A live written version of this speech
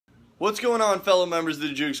What's going on, fellow members of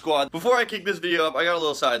the Juke Squad? Before I kick this video up, I got a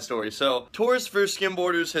little side story. So, tours for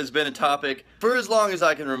skimboarders has been a topic for as long as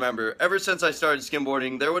I can remember. Ever since I started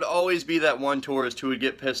skimboarding, there would always be that one tourist who would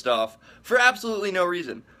get pissed off for absolutely no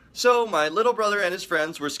reason. So, my little brother and his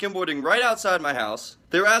friends were skimboarding right outside my house.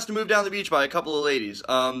 They were asked to move down the beach by a couple of ladies.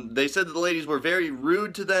 They said that the ladies were very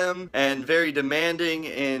rude to them and very demanding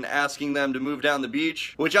in asking them to move down the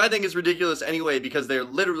beach, which I think is ridiculous anyway because they're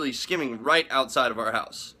literally skimming right outside of our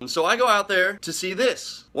house. And so I go out there to see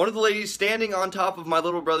this. One of the ladies standing on top of my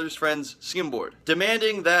little brother's friend's skimboard,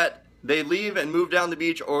 demanding that they leave and move down the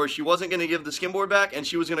beach or she wasn't going to give the skimboard back and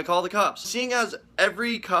she was going to call the cops. Seeing as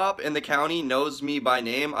every cop in the county knows me by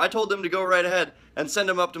name, I told them to go right ahead and send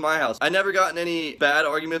them up to my house. I never got in any bad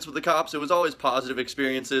arguments with the cops. It was always positive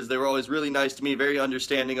experiences. They were always really nice to me, very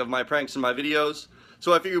understanding of my pranks and my videos.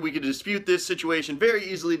 So I figured we could dispute this situation very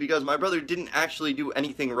easily because my brother didn't actually do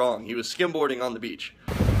anything wrong. He was skimboarding on the beach.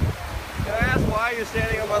 Can I ask why you're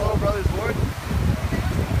standing on my little brother's board?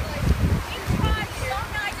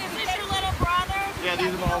 Yeah,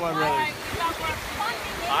 these are all my brothers.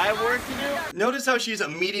 I have work to do. Notice how she's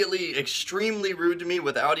immediately extremely rude to me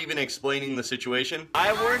without even explaining the situation. I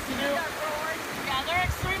have work to do. Yeah, they're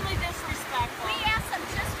extremely disrespectful. We asked them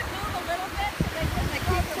just to move a little bit so they can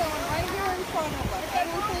keep going right here in front of us. I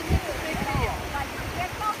don't think it's a big deal.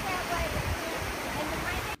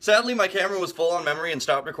 Sadly, my camera was full on memory and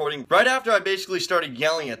stopped recording right after I basically started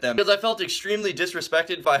yelling at them because I felt extremely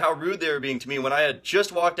disrespected by how rude they were being to me when I had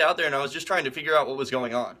just walked out there and I was just trying to figure out what was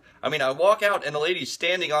going on. I mean, I walk out and the lady's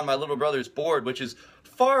standing on my little brother's board, which is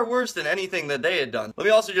far worse than anything that they had done. Let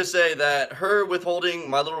me also just say that her withholding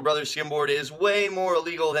my little brother's skimboard is way more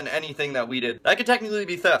illegal than anything that we did. That could technically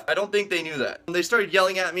be theft. I don't think they knew that. They started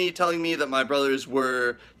yelling at me, telling me that my brothers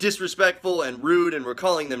were disrespectful and rude and were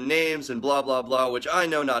calling them names and blah blah blah, which I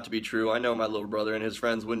know not to be true. I know my little brother and his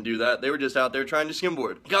friends wouldn't do that. They were just out there trying to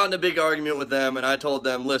skimboard. Got in a big argument with them and I told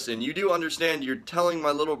them, listen, you do understand you're telling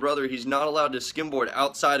my little brother he's not allowed to skimboard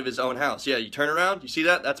outside of his own house. Yeah, you turn around, you see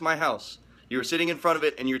that? That's my house. You were sitting in front of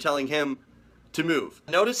it and you're telling him to move.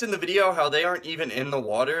 Notice in the video how they aren't even in the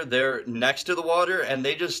water, they're next to the water, and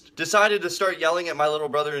they just decided to start yelling at my little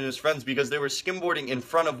brother and his friends because they were skimboarding in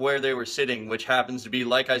front of where they were sitting, which happens to be,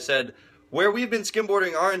 like I said, where we've been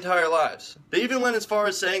skimboarding our entire lives. They even went as far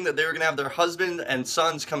as saying that they were gonna have their husband and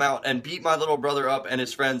sons come out and beat my little brother up and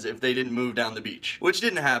his friends if they didn't move down the beach. Which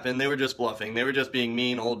didn't happen, they were just bluffing, they were just being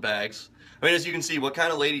mean old bags. I mean, as you can see, what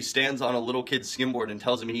kind of lady stands on a little kid's skimboard and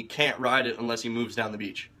tells him he can't ride it unless he moves down the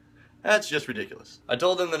beach? That's just ridiculous. I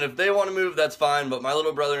told them that if they want to move, that's fine, but my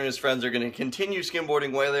little brother and his friends are going to continue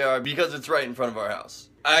skimboarding where they are because it's right in front of our house.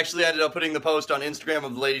 I actually ended up putting the post on Instagram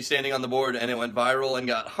of the lady standing on the board and it went viral and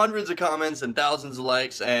got hundreds of comments and thousands of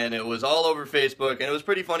likes and it was all over Facebook and it was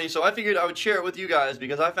pretty funny, so I figured I would share it with you guys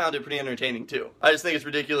because I found it pretty entertaining too. I just think it's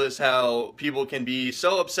ridiculous how people can be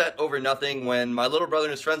so upset over nothing when my little brother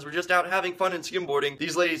and his friends were just out having fun and skimboarding.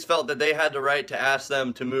 These ladies felt that they had the right to ask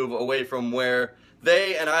them to move away from where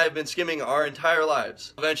they and I have been skimming our entire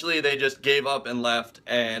lives. Eventually they just gave up and left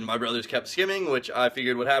and my brothers kept skimming, which I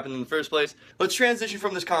figured would happen in the first place. Let's transition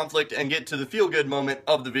from this conflict and get to the feel-good moment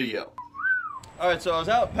of the video. Alright, so I was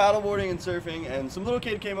out paddleboarding and surfing and some little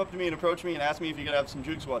kid came up to me and approached me and asked me if he could have some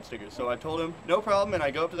JoogSquad stickers. So I told him no problem and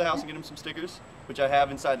I go up to the house and get him some stickers, which I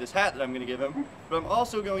have inside this hat that I'm going to give him. But I'm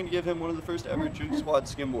also going to give him one of the first ever JoogSquad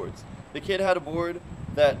skimboards. The kid had a board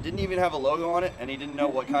that didn't even have a logo on it and he didn't know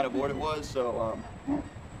what kind of board it was, so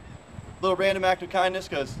little random act of kindness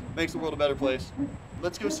because it makes the world a better place.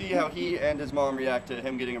 Let's go see how he and his mom react to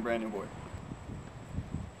him getting a brand new board.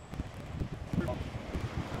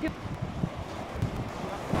 You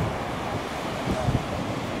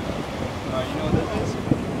know what this is?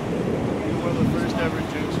 One of the first ever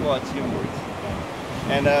JoogSquad skimboards.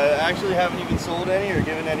 And actually haven't even sold any or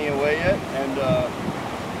given any away yet. And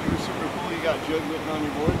you were super cool. You got Jug written on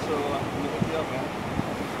your board, so I'm going to hook you up, man.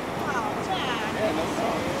 Oh, Jack. Yeah, no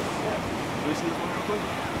problem. Yeah. Can we see this one real quick?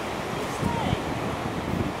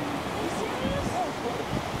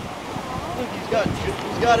 Look, he's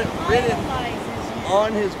got it written on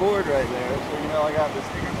his board right there. So, you know, I got the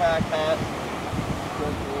sticker pack hat. He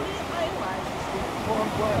has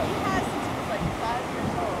since he was like 5 years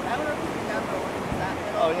old. I don't know if you remember when he was that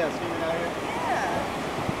little. Oh yeah, see it out here? Yeah.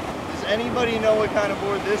 Does anybody know what kind of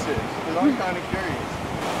board this is? Because I'm kind of curious.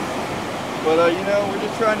 But you know, we're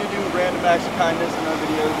just trying to do random acts of kindness in our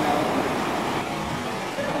videos now.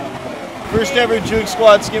 First ever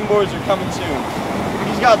JoogSquad skimboards are coming soon.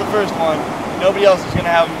 He's got the first one. Nobody else is going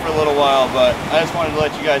to have them for a little while, but I just wanted to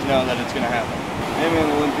let you guys know that it's going to happen. Hey man,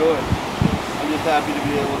 we'll enjoy it. I'm just happy to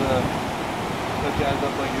be able to hook guys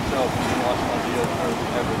up like yourself who've been watching my videos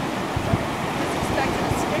forever.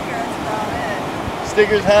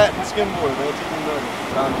 Stickers, hat, and skimboard. That's what we're doing.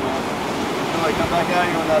 So like come back out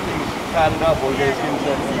here when that thing's padded up, we'll get a skim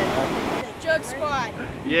set. JoogSquad.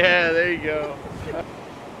 Yeah, there you go.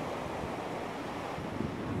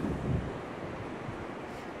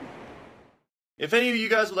 If any of you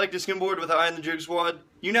guys would like to skimboard with I and the JoogSquad,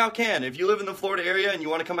 you now can. If you live in the Florida area and you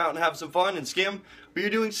want to come out and have some fun and skim, we are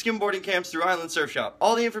doing skimboarding camps through Island Surf Shop.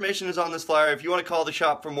 All the information is on this flyer. If you want to call the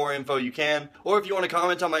shop for more info, you can. Or if you want to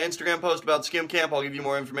comment on my Instagram post about skim camp, I'll give you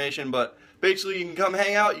more information. But basically, you can come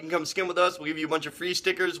hang out, you can come skim with us. We'll give you a bunch of free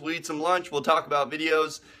stickers, we'll eat some lunch, we'll talk about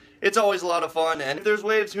videos. It's always a lot of fun, and if there's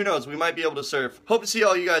waves, who knows, we might be able to surf. Hope to see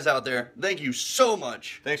all you guys out there. Thank you so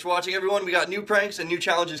much. Thanks for watching, everyone. We got new pranks and new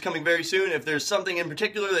challenges coming very soon. If there's something in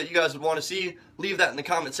particular that you guys would want to see, leave that in the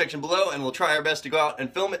comment section below, and we'll try our best to go out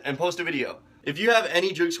and film it and post a video. If you have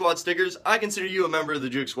any JoogSquad stickers, I consider you a member of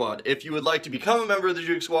the JoogSquad. If you would like to become a member of the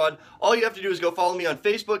JoogSquad, all you have to do is go follow me on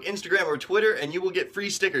Facebook, Instagram, or Twitter, and you will get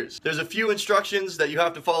free stickers. There's a few instructions that you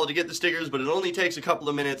have to follow to get the stickers, but it only takes a couple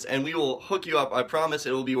of minutes, and we will hook you up. I promise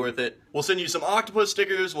it will be worth it. We'll send you some octopus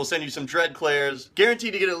stickers, we'll send you some dread clairs,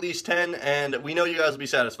 guaranteed to get at least 10, and we know you guys will be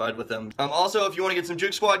satisfied with them. Also, if you want to get some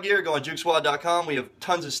JoogSquad gear, go on JoogSquad.com. We have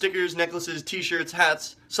tons of stickers, necklaces, t-shirts,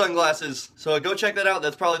 hats, sunglasses, so go check that out.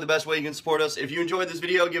 That's probably the best way you can support us. If you enjoyed this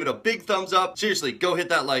video, give it a big thumbs up. Seriously, go hit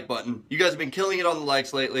that like button. You guys have been killing it on the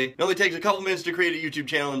likes lately. It only takes a couple minutes to create a YouTube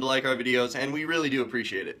channel and to like our videos, and we really do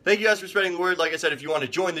appreciate it. Thank you guys for spreading the word. Like I said, if you want to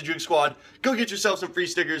join the JoogSquad, go get yourself some free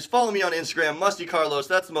stickers. Follow me on Instagram, Musty Carlos.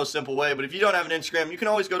 That's the most simple way, but if you don't have an Instagram, you can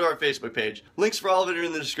always go to our Facebook page. Links for all of it are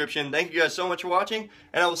in the description. Thank you guys so much for watching,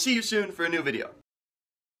 and I will see you soon for a new video.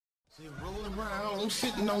 Rolling around,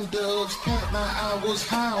 sitting on dubs, count my hours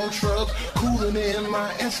high on trucks, cooling in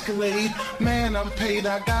my Escalade. Man, I'm paid,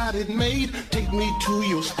 I got it made. Take me to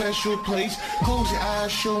your special place. Close your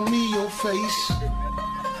eyes, show me your face.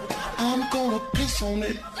 I'm gonna piss on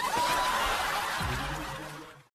it.